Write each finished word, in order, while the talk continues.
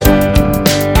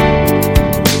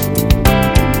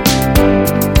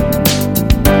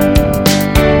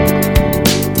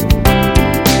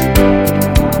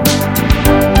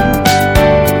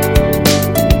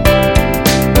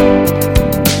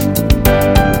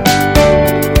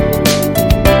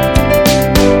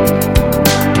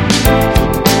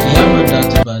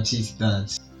about it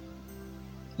that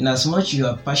in as much you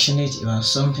are passionate about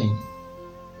something,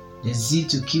 the zeal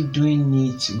to keep doing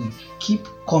it will keep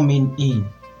coming in.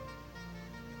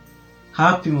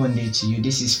 Happy Monday to you.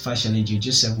 This is Fashion Lead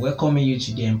Joseph, welcoming you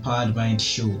to the Empowered Mind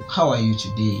Show. How are you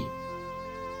today?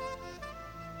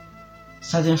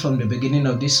 Starting from the beginning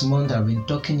of this month, I've been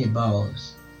talking about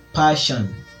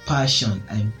passion.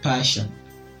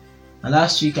 And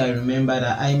last week, I remember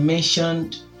that I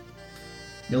mentioned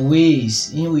the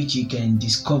ways in which you can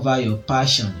discover your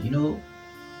passion.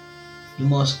 You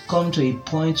must come to a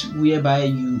point whereby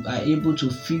you are able to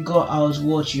figure out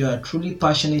what you are truly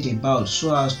passionate about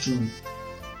so as to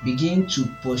begin to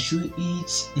pursue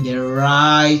it in the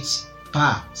right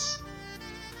path.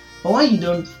 But when you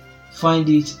don't find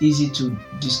it easy to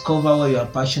discover what you are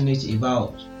passionate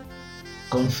about,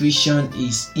 confusion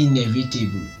is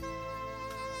inevitable.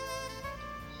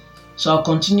 So I'll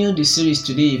continue the series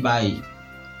today by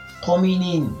coming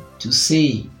in to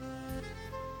say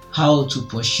how to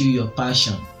pursue your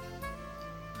passion.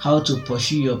 How to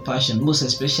pursue your passion, most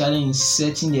especially in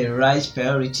setting the right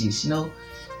priorities.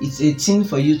 It's a thing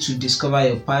for you to discover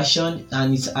your passion,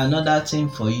 and it's another thing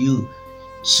for you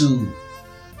to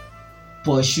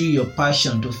pursue your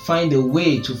passion, to find a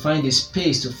way, to find a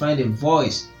space, to find a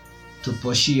voice to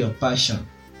pursue your passion.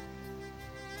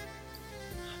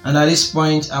 And at this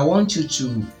point, I want you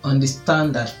to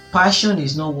understand that passion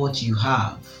is not what you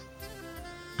have.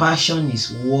 Passion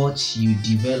is what you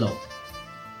develop.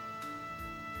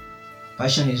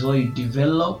 Passion is what you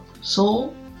develop.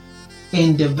 So,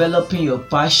 in developing your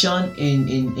passion,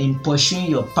 in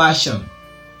pursuing your passion,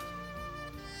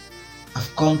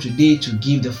 I've come today to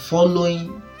give the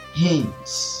following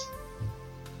hints.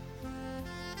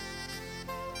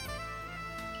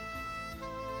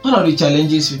 One of the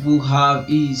challenges people have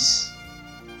is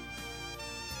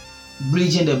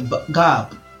bridging the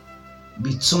gap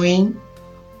between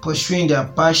pursuing their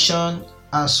passion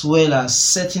as well as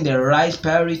setting the right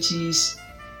priorities,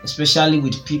 especially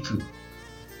with people.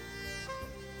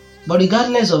 But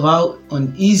regardless of how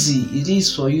uneasy it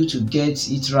is for you to get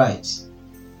it right,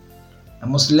 I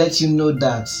must let you know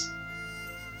that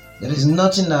there is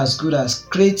nothing as good as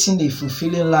creating a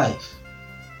fulfilling life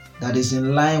that is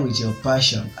in line with your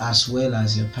passion as well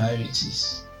as your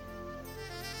priorities.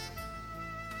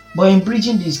 But in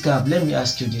bridging this gap, let me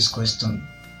ask you this question.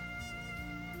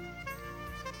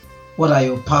 What are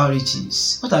your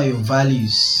priorities? What are your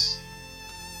values?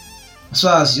 As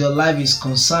far as your life is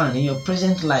concerned, in your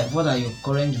present life, what are your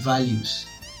current values?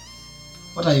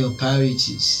 What are your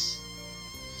priorities?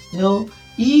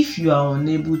 If you are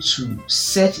unable to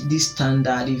set this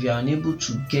standard, if you are unable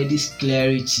to get this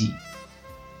clarity,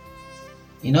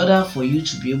 in order for you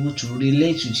to be able to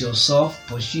relate with yourself,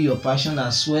 pursue your passion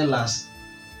as well as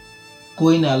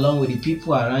going along with the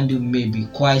people around you may be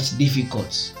quite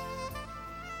difficult.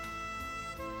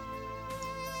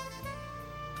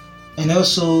 And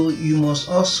also, you must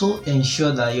also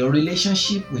ensure that your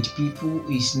relationship with people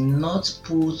is not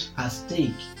put at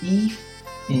stake if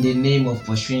in the name of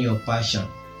pursuing your passion.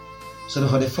 So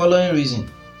for the following reason,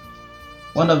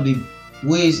 one of the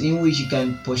ways in which you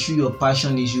can pursue your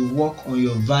passion is you work on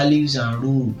your values and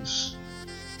rules.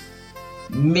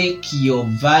 Make your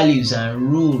values and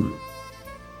rule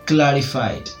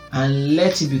clarified and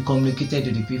let it be communicated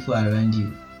to the people around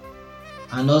you.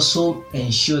 And also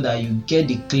ensure that you get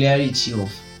the clarity of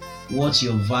what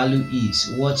your value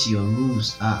is, what your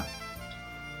rules are.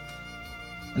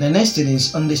 And the next thing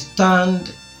is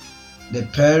understand the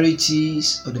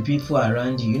priorities of the people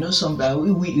around you. Sometimes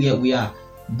we are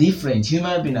different.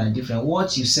 Human beings are different.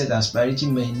 What you set as priority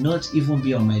may not even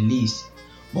be on my list.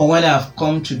 But when I've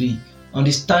come to the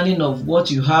understanding of what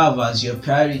you have as your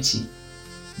priority,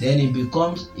 then it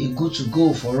becomes a good to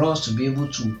go for us to be able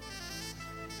to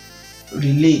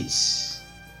relate.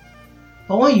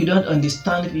 But when you don't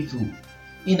understand people,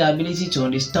 inability to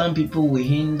understand people will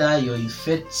hinder your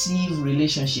effective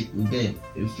relationship with them,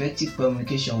 effective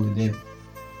communication with them.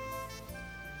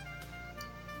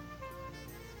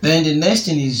 Then the next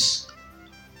thing is,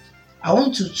 I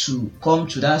want you to come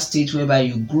to that state whereby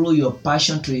you grow your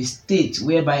passion to a state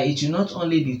whereby it will not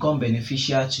only become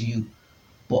beneficial to you,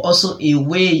 but also a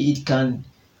way it can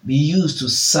be used to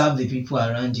serve the people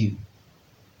around you.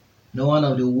 One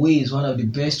of the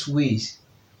best ways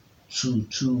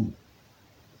to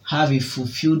have a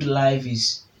fulfilled life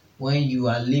is when you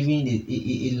are living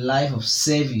a life of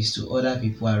service to other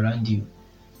people around you.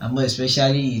 And more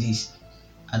especially, it is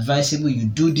advisable you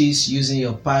do this using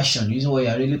your passion, using what you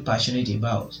are really passionate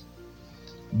about.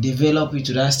 Develop it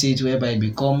to that state whereby it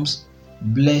becomes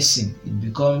blessing. It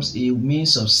becomes a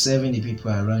means of serving the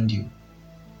people around you.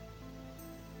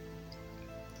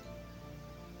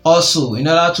 Also, in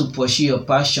order to pursue your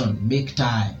passion, make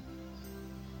time.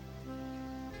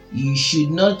 You should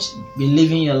not be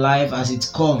living your life as it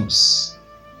comes.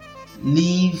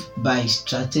 Live by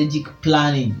strategic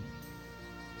planning.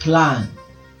 Plan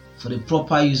for the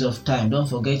proper use of time. Don't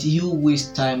forget, you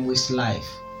waste time, waste life.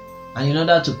 And in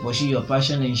order to pursue your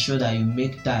passion, ensure that you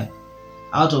make time.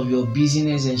 Out of your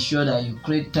busyness, ensure that you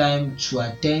create time to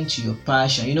attend to your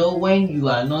passion. When you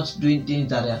are not doing things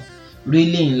that are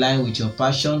really in line with your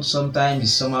passion, sometimes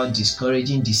it's somehow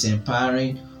discouraging,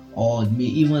 disempowering, or may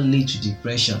even lead to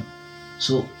depression.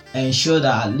 So ensure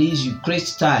that at least you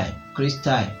create time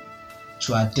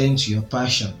to attend to your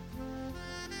passion.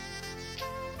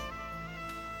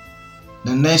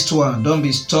 The next one, don't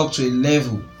be stuck to a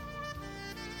level.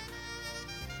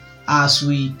 As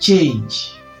we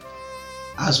change,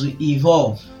 as we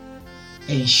evolve,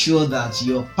 ensure that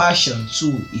your passion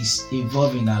too is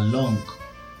evolving along.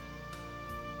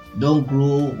 Don't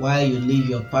grow while you leave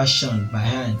your passion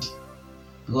behind,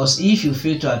 because if you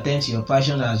fail to attend to your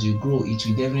passion as you grow, it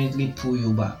will definitely pull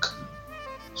you back.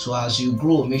 So as you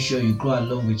grow, make sure you grow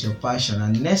along with your passion.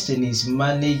 And the next thing is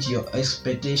manage your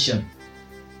expectation.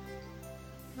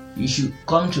 You should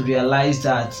come to realize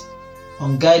that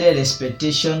unguided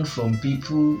expectation from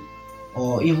people,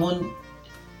 or even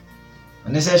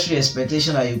unnecessary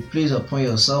expectation that you place upon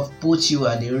yourself, puts you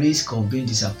at the risk of being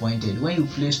disappointed. When you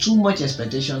place too much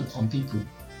expectation on people,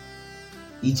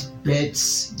 it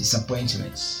bets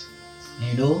disappointments.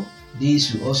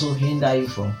 This will also hinder you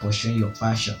from pursuing your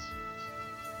passion.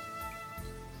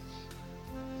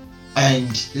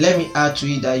 And let me add to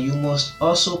it that you must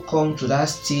also come to that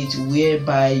state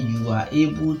whereby you are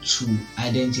able to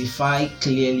identify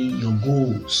clearly your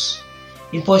goals.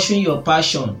 In pursuing your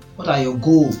passion, what are your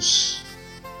goals?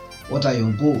 What are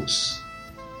your goals?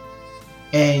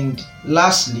 And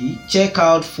lastly, check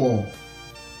out for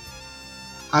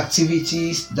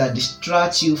activities that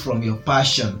distract you from your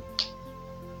passion.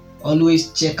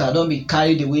 Always check out. Don't be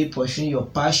carried away pursuing your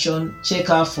passion. Check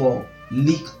out for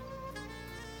leak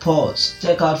pods.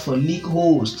 Check out for leak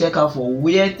holes. Check out for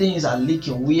where things are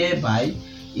leaking, whereby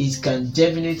it can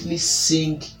definitely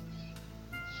sink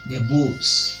the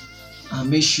boats. And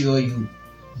make sure you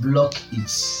block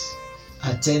it.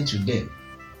 Attend to them.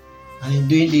 And in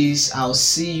doing this, I'll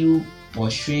see you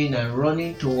pursuing and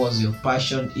running towards your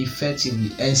passion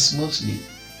effectively and smoothly.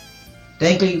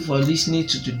 Thank you for listening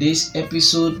to today's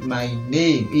episode. My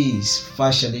name is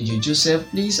Fashalejo Joseph.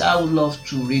 Please, I would love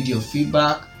to read your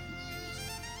feedback.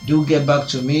 Do get back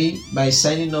to me by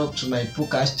signing up to my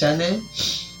podcast channel,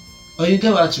 or you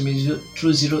get back to me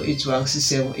through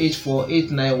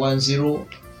 08167848910,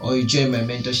 or you join my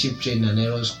mentorship training and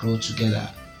let us grow together.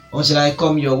 Until I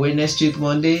come your way next week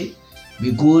Monday,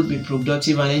 be good, be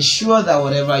productive, and ensure that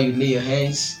whatever you lay your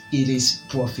hands, it is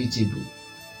profitable.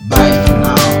 Bye for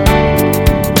now.